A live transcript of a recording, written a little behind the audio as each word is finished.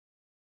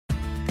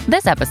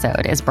This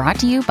episode is brought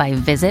to you by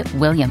Visit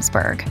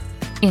Williamsburg.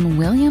 In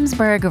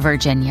Williamsburg,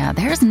 Virginia,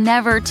 there's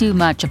never too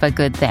much of a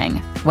good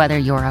thing. Whether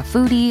you're a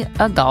foodie,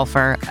 a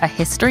golfer, a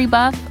history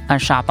buff, a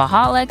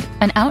shopaholic,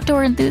 an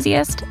outdoor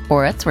enthusiast,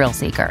 or a thrill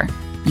seeker,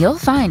 you'll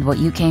find what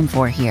you came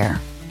for here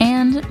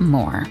and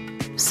more.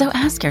 So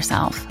ask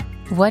yourself,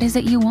 what is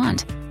it you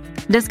want?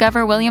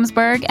 Discover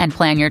Williamsburg and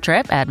plan your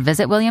trip at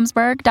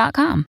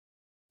visitwilliamsburg.com.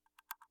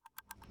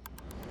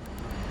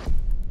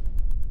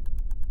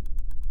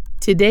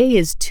 Today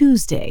is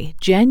Tuesday,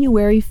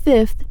 January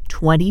 5th,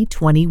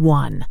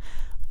 2021.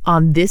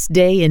 On this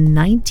day in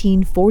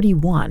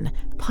 1941,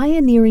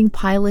 pioneering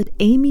pilot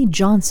Amy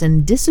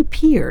Johnson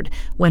disappeared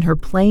when her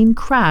plane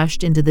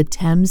crashed into the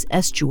Thames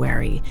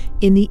Estuary.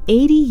 In the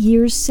 80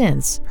 years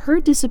since, her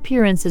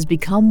disappearance has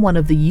become one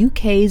of the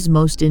UK's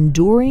most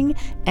enduring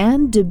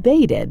and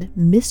debated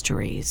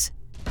mysteries.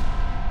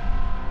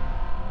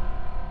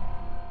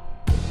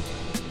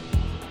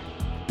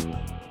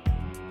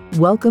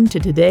 Welcome to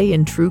Today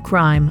in True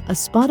Crime, a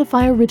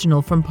Spotify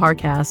original from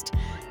Parcast.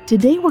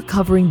 Today we're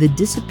covering the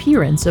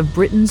disappearance of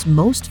Britain's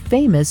most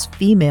famous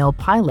female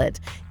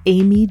pilot,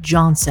 Amy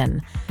Johnson.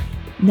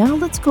 Now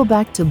let's go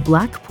back to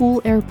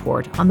Blackpool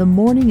Airport on the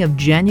morning of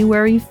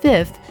January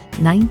 5th,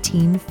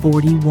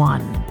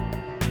 1941.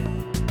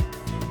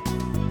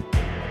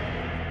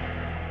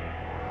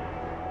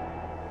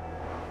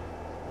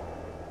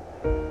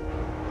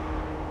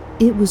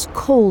 It was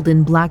cold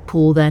in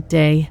Blackpool that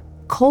day.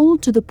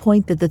 Cold to the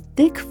point that the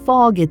thick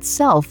fog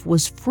itself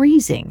was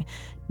freezing.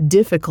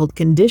 Difficult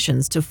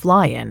conditions to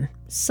fly in.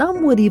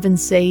 Some would even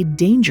say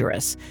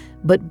dangerous.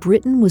 But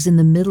Britain was in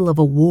the middle of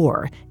a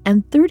war,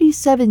 and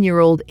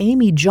 37-year-old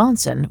Amy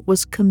Johnson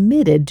was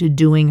committed to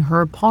doing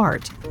her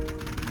part.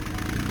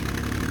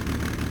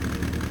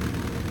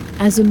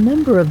 As a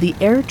member of the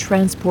Air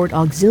Transport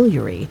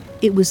Auxiliary,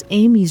 it was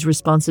Amy's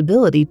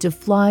responsibility to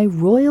fly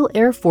Royal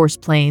Air Force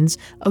planes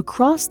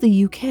across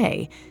the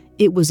UK.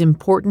 It was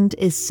important,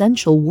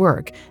 essential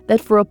work that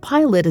for a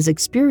pilot as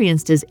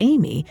experienced as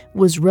Amy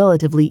was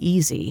relatively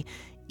easy,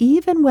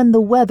 even when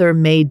the weather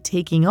made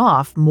taking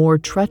off more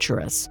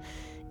treacherous.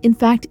 In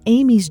fact,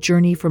 Amy's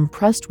journey from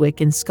Prestwick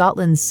in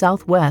Scotland's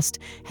southwest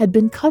had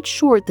been cut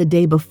short the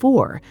day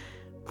before.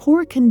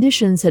 Poor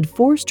conditions had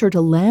forced her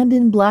to land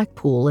in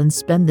Blackpool and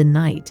spend the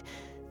night.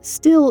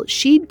 Still,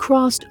 she'd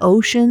crossed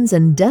oceans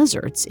and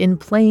deserts in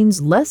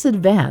planes less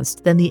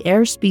advanced than the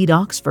Airspeed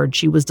Oxford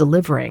she was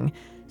delivering.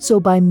 So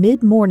by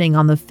mid-morning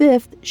on the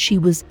 5th, she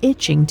was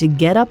itching to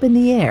get up in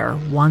the air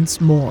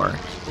once more.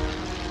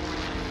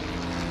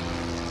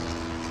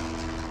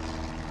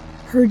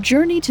 Her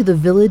journey to the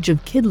village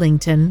of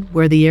Kidlington,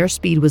 where the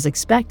airspeed was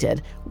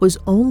expected, was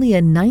only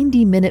a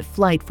 90-minute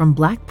flight from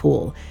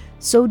Blackpool.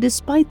 So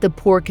despite the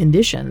poor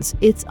conditions,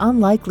 it's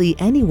unlikely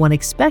anyone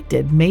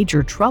expected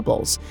major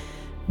troubles.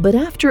 But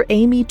after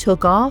Amy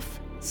took off,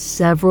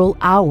 several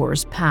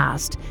hours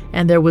passed,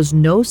 and there was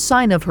no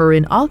sign of her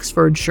in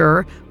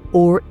Oxfordshire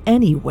or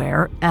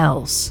anywhere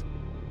else.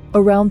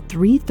 Around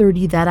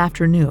 3:30 that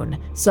afternoon,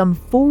 some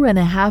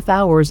 4.5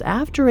 hours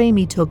after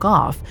Amy took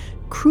off,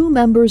 crew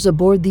members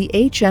aboard the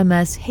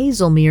HMS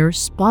Hazelmere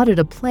spotted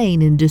a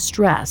plane in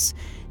distress.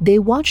 They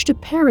watched a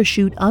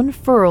parachute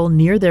unfurl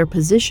near their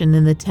position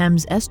in the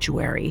Thames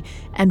Estuary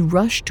and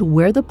rushed to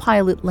where the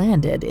pilot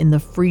landed in the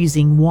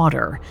freezing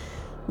water.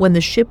 When the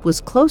ship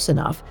was close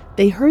enough,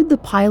 they heard the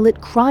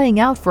pilot crying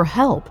out for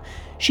help.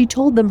 She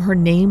told them her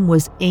name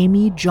was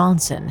Amy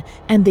Johnson,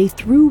 and they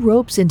threw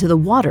ropes into the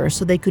water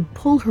so they could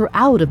pull her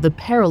out of the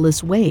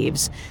perilous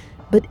waves.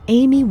 But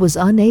Amy was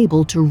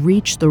unable to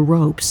reach the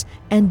ropes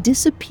and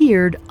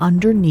disappeared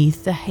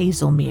underneath the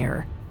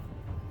Hazelmere.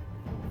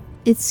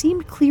 It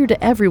seemed clear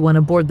to everyone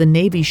aboard the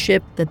Navy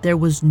ship that there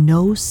was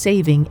no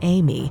saving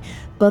Amy,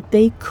 but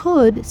they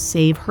could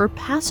save her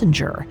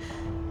passenger.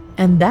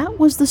 And that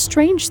was the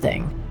strange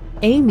thing.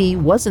 Amy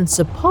wasn't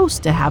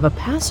supposed to have a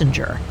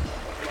passenger.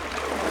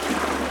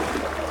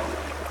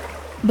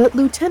 But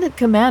Lieutenant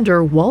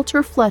Commander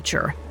Walter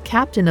Fletcher,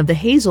 captain of the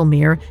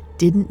Hazelmere,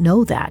 didn't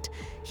know that.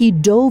 He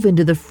dove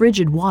into the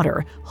frigid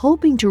water,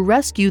 hoping to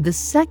rescue the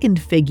second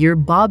figure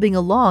bobbing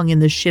along in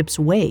the ship's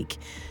wake.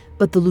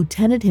 But the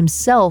lieutenant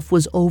himself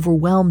was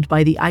overwhelmed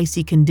by the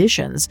icy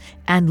conditions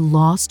and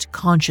lost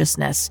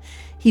consciousness.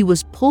 He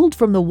was pulled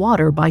from the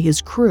water by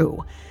his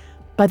crew.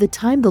 By the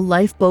time the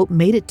lifeboat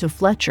made it to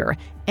Fletcher,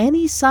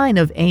 any sign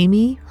of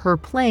Amy, her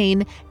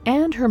plane,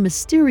 and her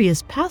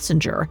mysterious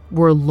passenger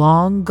were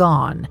long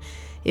gone.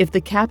 If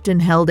the captain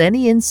held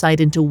any insight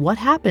into what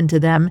happened to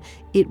them,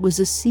 it was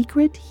a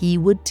secret he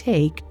would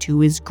take to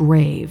his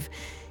grave.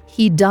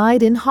 He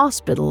died in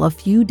hospital a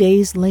few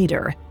days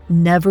later,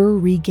 never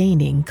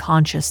regaining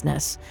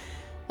consciousness.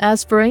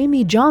 As for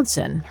Amy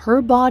Johnson,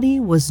 her body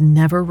was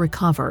never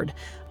recovered.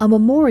 A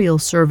memorial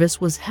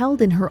service was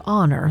held in her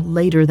honor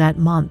later that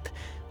month.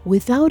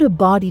 Without a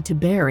body to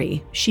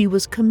bury, she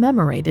was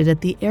commemorated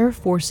at the Air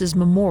Force's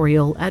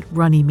memorial at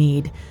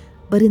Runnymede.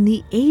 But in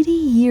the 80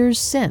 years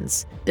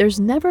since, there's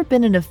never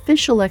been an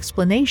official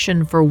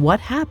explanation for what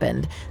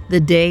happened the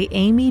day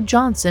Amy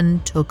Johnson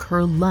took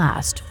her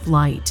last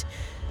flight.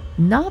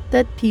 Not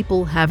that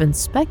people haven't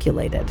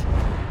speculated.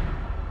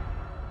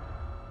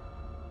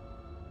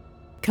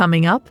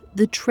 Coming up,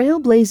 the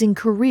trailblazing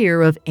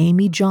career of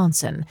Amy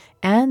Johnson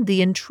and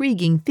the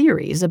intriguing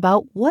theories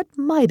about what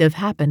might have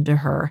happened to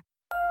her.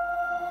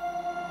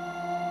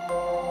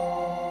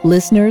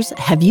 Listeners,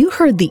 have you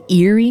heard the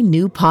eerie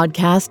new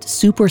podcast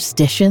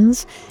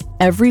Superstitions?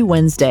 Every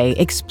Wednesday,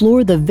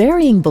 explore the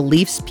varying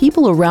beliefs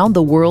people around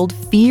the world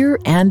fear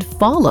and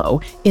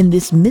follow in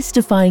this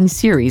mystifying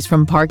series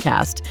from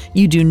Parcast.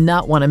 You do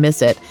not want to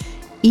miss it.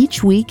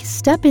 Each week,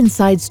 step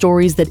inside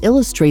stories that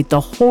illustrate the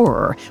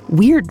horror,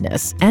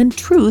 weirdness, and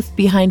truth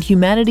behind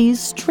humanity's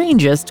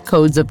strangest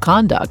codes of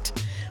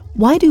conduct.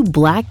 Why do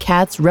black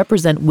cats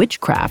represent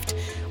witchcraft?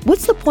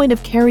 What's the point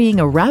of carrying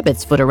a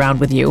rabbit's foot around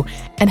with you?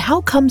 And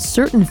how come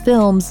certain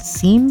films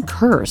seem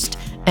cursed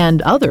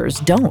and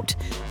others don't?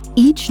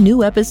 Each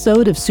new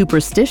episode of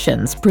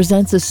Superstitions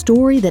presents a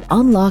story that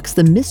unlocks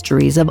the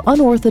mysteries of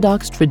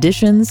unorthodox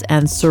traditions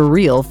and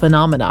surreal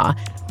phenomena.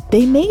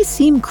 They may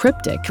seem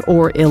cryptic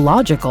or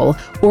illogical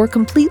or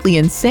completely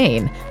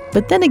insane,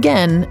 but then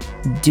again,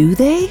 do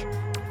they?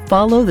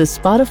 Follow the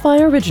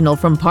Spotify original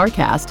from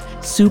Parcast,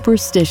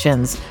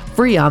 Superstitions,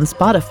 free on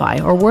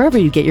Spotify or wherever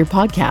you get your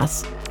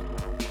podcasts.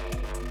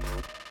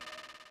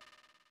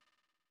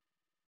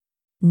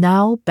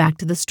 Now back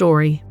to the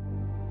story.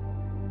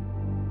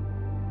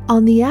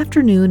 On the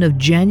afternoon of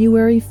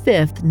January 5,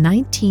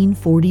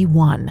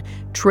 1941,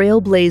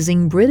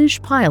 trailblazing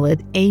British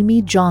pilot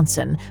Amy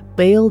Johnson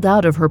bailed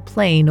out of her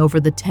plane over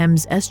the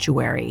Thames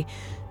Estuary.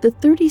 The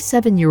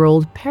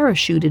 37-year-old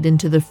parachuted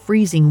into the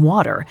freezing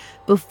water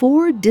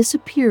before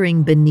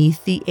disappearing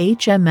beneath the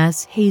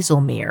HMS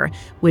Hazelmere,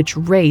 which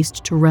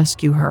raced to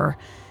rescue her.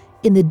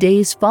 In the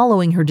days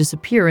following her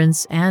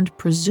disappearance and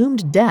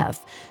presumed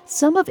death,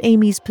 some of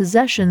Amy's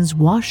possessions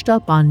washed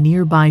up on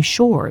nearby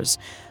shores.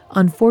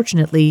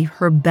 Unfortunately,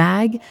 her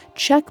bag,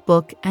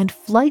 checkbook, and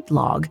flight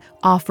log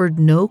offered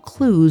no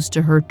clues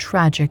to her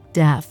tragic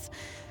death.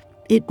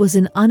 It was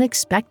an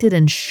unexpected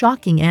and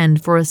shocking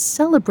end for a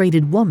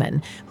celebrated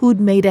woman who'd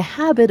made a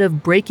habit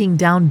of breaking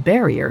down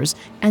barriers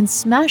and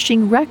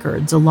smashing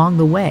records along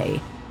the way.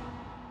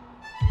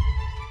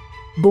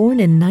 Born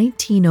in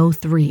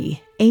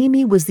 1903,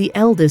 Amy was the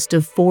eldest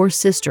of 4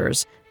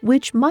 sisters,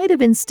 which might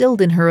have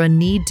instilled in her a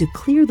need to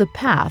clear the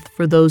path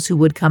for those who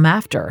would come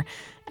after.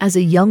 As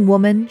a young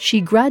woman,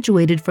 she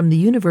graduated from the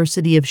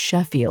University of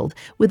Sheffield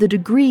with a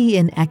degree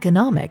in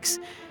economics.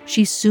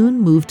 She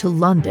soon moved to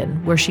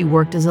London, where she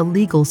worked as a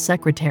legal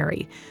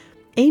secretary.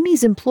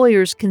 Amy's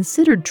employers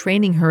considered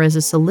training her as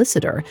a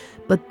solicitor,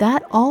 but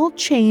that all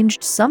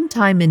changed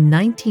sometime in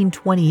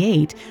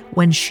 1928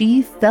 when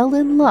she fell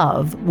in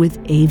love with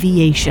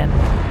aviation.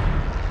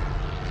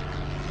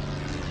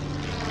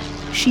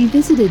 She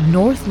visited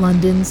North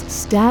London's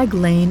Stag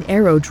Lane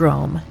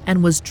Aerodrome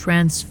and was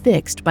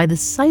transfixed by the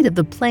sight of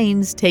the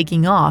planes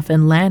taking off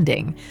and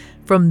landing.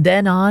 From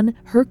then on,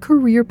 her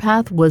career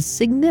path was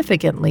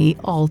significantly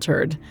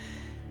altered.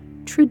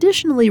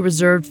 Traditionally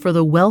reserved for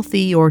the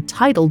wealthy or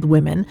titled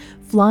women,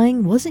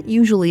 flying wasn't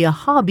usually a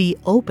hobby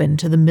open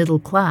to the middle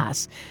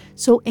class,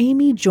 so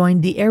Amy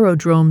joined the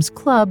Aerodrome's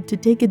club to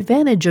take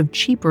advantage of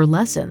cheaper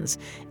lessons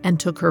and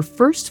took her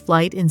first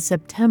flight in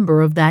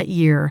September of that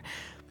year.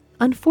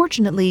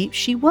 Unfortunately,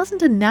 she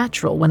wasn't a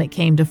natural when it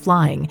came to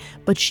flying,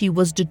 but she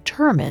was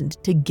determined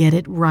to get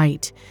it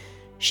right.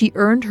 She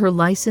earned her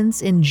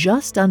license in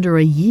just under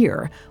a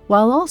year,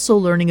 while also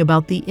learning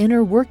about the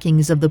inner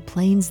workings of the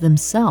planes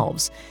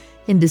themselves.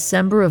 In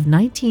December of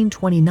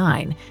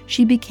 1929,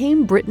 she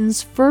became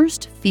Britain's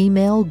first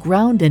female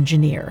ground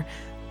engineer.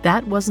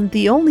 That wasn't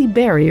the only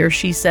barrier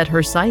she set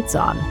her sights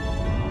on.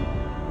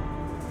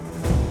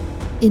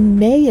 In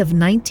May of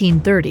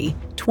 1930,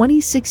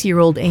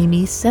 26-year-old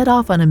Amy set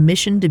off on a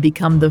mission to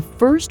become the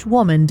first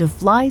woman to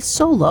fly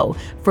solo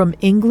from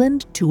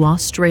England to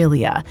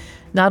Australia.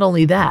 Not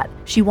only that,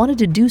 she wanted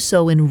to do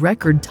so in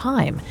record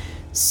time.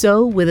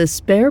 So, with a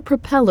spare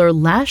propeller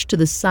lashed to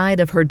the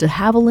side of her de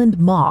Havilland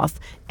Moth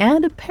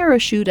and a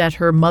parachute at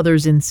her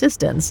mother's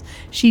insistence,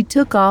 she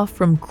took off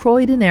from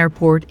Croydon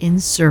Airport in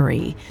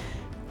Surrey.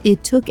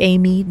 It took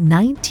Amy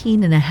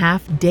 19 and a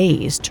half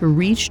days to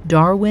reach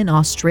Darwin,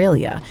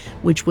 Australia,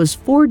 which was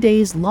 4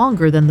 days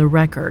longer than the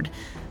record.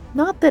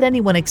 Not that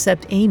anyone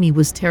except Amy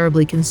was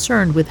terribly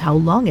concerned with how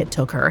long it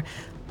took her.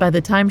 By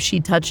the time she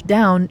touched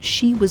down,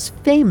 she was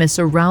famous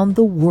around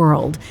the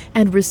world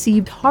and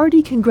received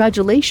hearty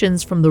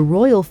congratulations from the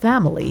royal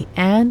family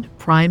and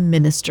Prime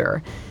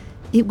Minister.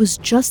 It was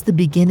just the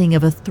beginning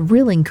of a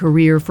thrilling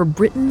career for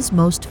Britain's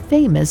most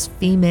famous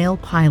female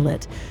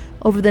pilot.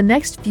 Over the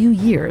next few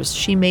years,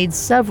 she made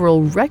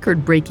several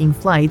record-breaking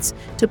flights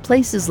to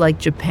places like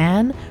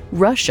Japan,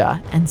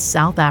 Russia, and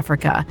South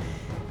Africa.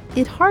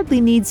 It hardly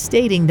needs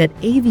stating that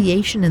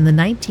aviation in the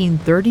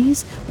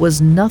 1930s was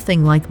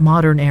nothing like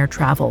modern air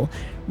travel.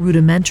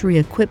 Rudimentary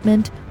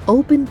equipment,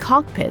 open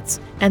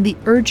cockpits, and the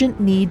urgent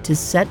need to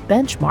set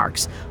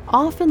benchmarks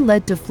often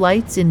led to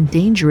flights in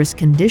dangerous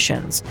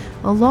conditions,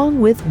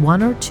 along with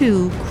 1 or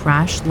 2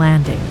 crash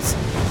landings.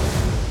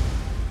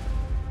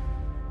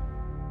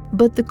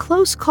 But the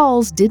close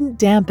calls didn't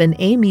dampen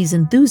Amy's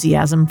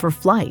enthusiasm for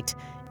flight.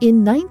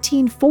 In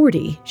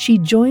 1940, she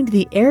joined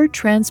the Air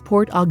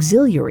Transport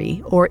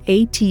Auxiliary, or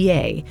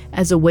ATA,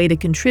 as a way to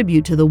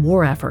contribute to the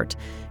war effort.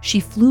 She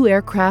flew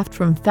aircraft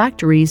from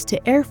factories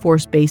to Air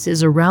Force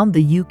bases around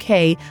the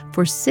UK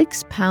for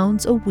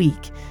 £6 a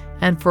week.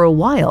 And for a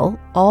while,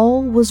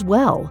 all was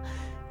well.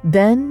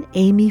 Then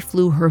Amy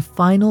flew her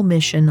final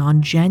mission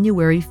on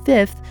January 5,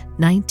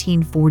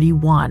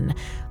 1941,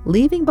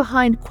 leaving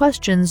behind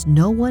questions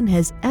no one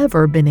has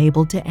ever been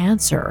able to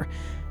answer.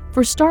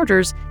 For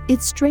starters,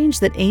 it's strange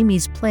that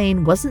Amy's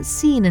plane wasn't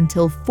seen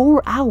until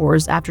 4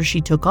 hours after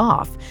she took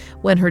off,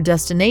 when her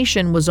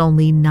destination was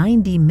only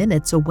 90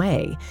 minutes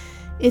away.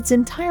 It's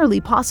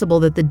entirely possible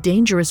that the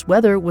dangerous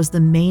weather was the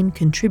main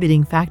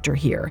contributing factor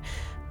here.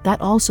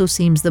 That also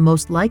seems the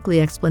most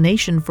likely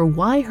explanation for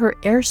why her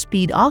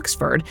Airspeed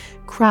Oxford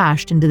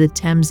crashed into the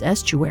Thames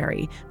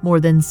Estuary, more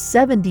than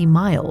 70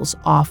 miles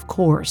off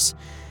course.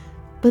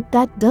 But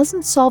that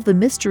doesn't solve the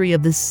mystery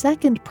of the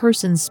second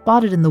person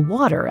spotted in the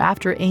water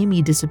after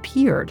Amy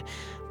disappeared.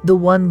 The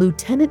one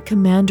Lieutenant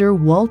Commander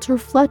Walter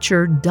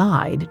Fletcher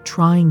died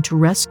trying to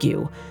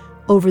rescue.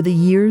 Over the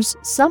years,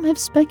 some have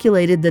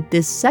speculated that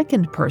this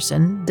second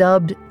person,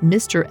 dubbed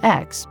Mr.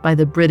 X by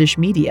the British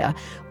media,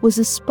 was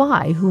a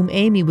spy whom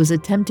Amy was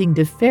attempting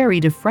to ferry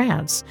to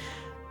France.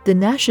 The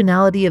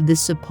nationality of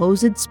this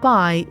supposed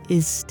spy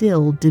is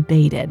still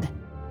debated.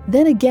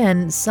 Then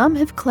again, some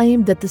have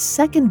claimed that the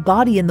second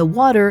body in the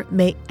water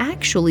may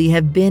actually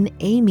have been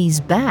Amy's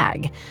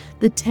bag.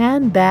 The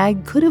tan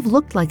bag could have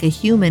looked like a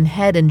human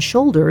head and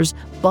shoulders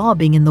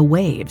bobbing in the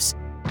waves.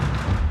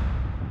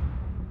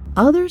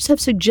 Others have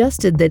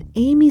suggested that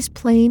Amy's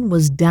plane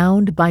was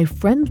downed by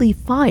friendly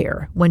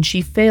fire when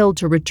she failed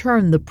to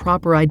return the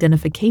proper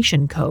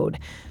identification code.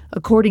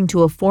 According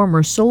to a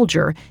former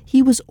soldier,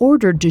 he was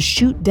ordered to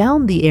shoot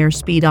down the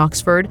Airspeed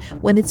Oxford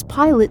when its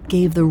pilot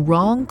gave the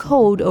wrong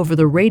code over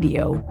the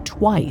radio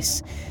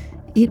twice.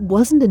 It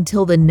wasn't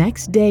until the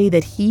next day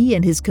that he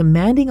and his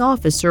commanding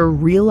officer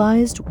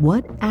realized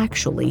what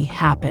actually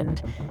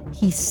happened.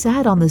 He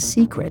sat on the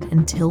secret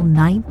until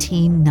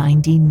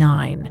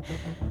 1999.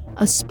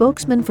 A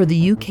spokesman for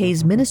the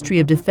UK's Ministry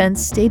of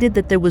Defence stated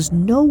that there was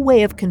no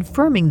way of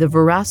confirming the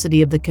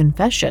veracity of the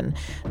confession,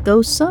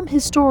 though some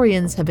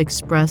historians have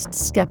expressed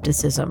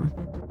skepticism.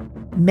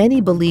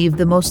 Many believe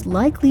the most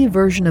likely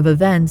version of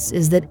events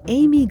is that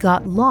Amy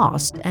got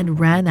lost and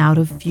ran out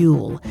of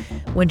fuel.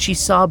 When she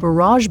saw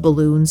barrage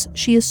balloons,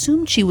 she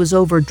assumed she was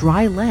over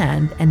dry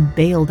land and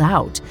bailed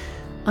out.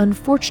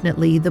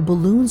 Unfortunately, the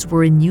balloons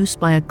were in use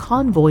by a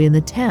convoy in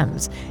the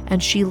Thames,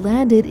 and she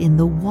landed in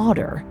the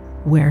water,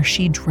 where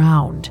she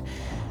drowned.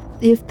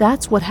 If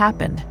that's what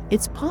happened,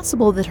 it's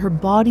possible that her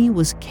body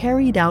was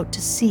carried out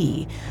to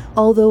sea,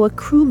 although a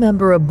crew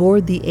member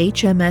aboard the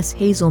HMS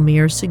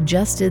Hazelmere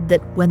suggested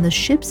that when the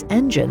ship's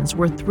engines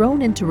were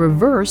thrown into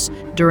reverse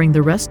during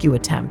the rescue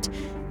attempt,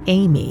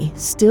 Amy,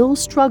 still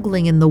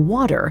struggling in the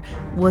water,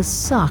 was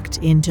sucked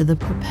into the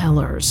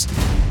propellers.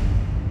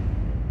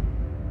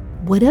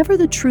 Whatever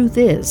the truth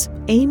is,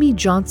 Amy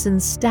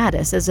Johnson's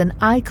status as an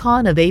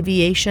icon of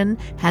aviation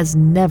has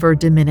never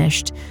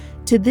diminished.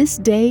 To this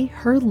day,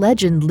 her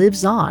legend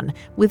lives on,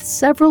 with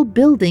several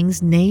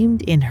buildings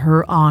named in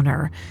her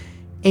honor.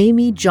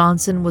 Amy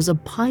Johnson was a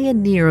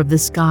pioneer of the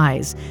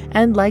skies,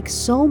 and like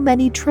so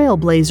many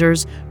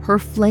trailblazers, her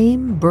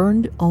flame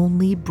burned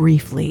only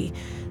briefly.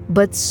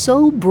 But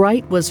so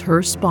bright was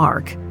her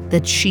spark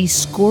that she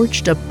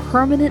scorched a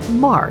permanent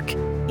mark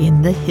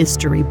in the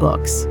history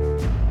books.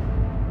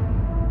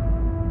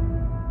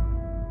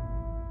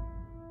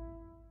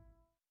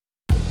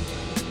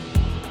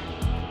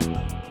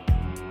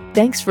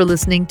 Thanks for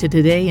listening to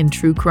Today in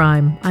True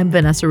Crime. I'm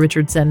Vanessa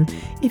Richardson.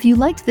 If you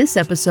liked this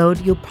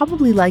episode, you'll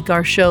probably like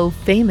our show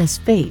Famous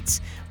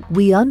Fates.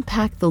 We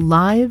unpack the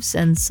lives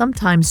and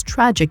sometimes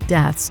tragic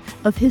deaths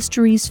of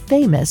history's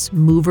famous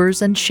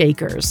movers and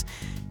shakers.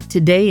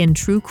 Today in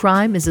True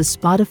Crime is a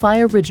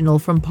Spotify original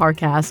from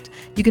Parcast.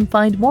 You can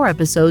find more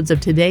episodes of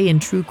Today in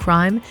True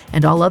Crime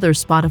and all other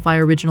Spotify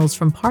originals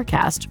from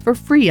Parcast for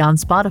free on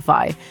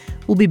Spotify.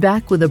 We'll be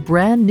back with a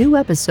brand new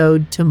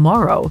episode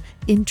tomorrow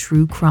in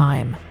True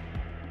Crime.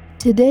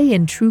 Today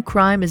in True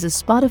Crime is a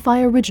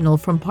Spotify original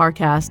from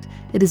Parcast.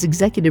 It is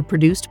executive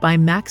produced by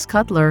Max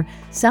Cutler,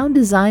 sound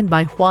designed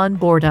by Juan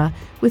Borda,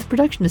 with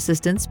production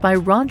assistance by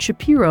Ron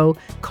Shapiro,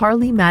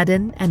 Carly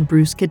Madden, and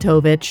Bruce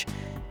Kitovich.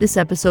 This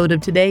episode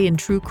of Today in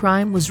True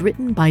Crime was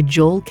written by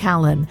Joel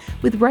Callan,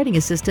 with writing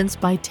assistance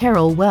by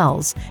Terrell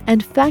Wells,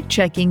 and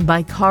fact-checking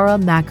by Cara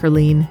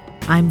Mackerline.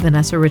 I'm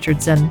Vanessa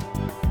Richardson.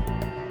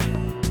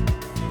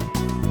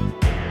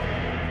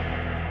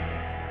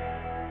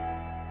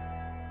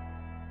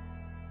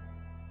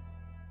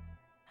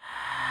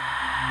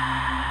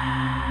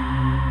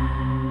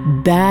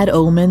 Bad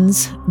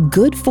omens,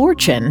 good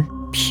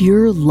fortune,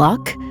 pure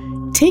luck?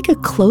 Take a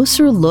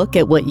closer look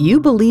at what you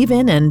believe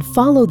in and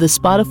follow the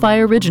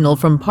Spotify original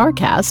from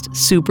Parcast,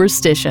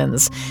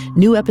 Superstitions.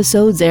 New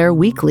episodes air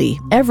weekly,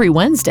 every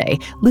Wednesday.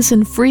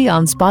 Listen free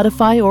on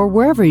Spotify or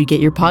wherever you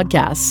get your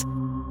podcasts.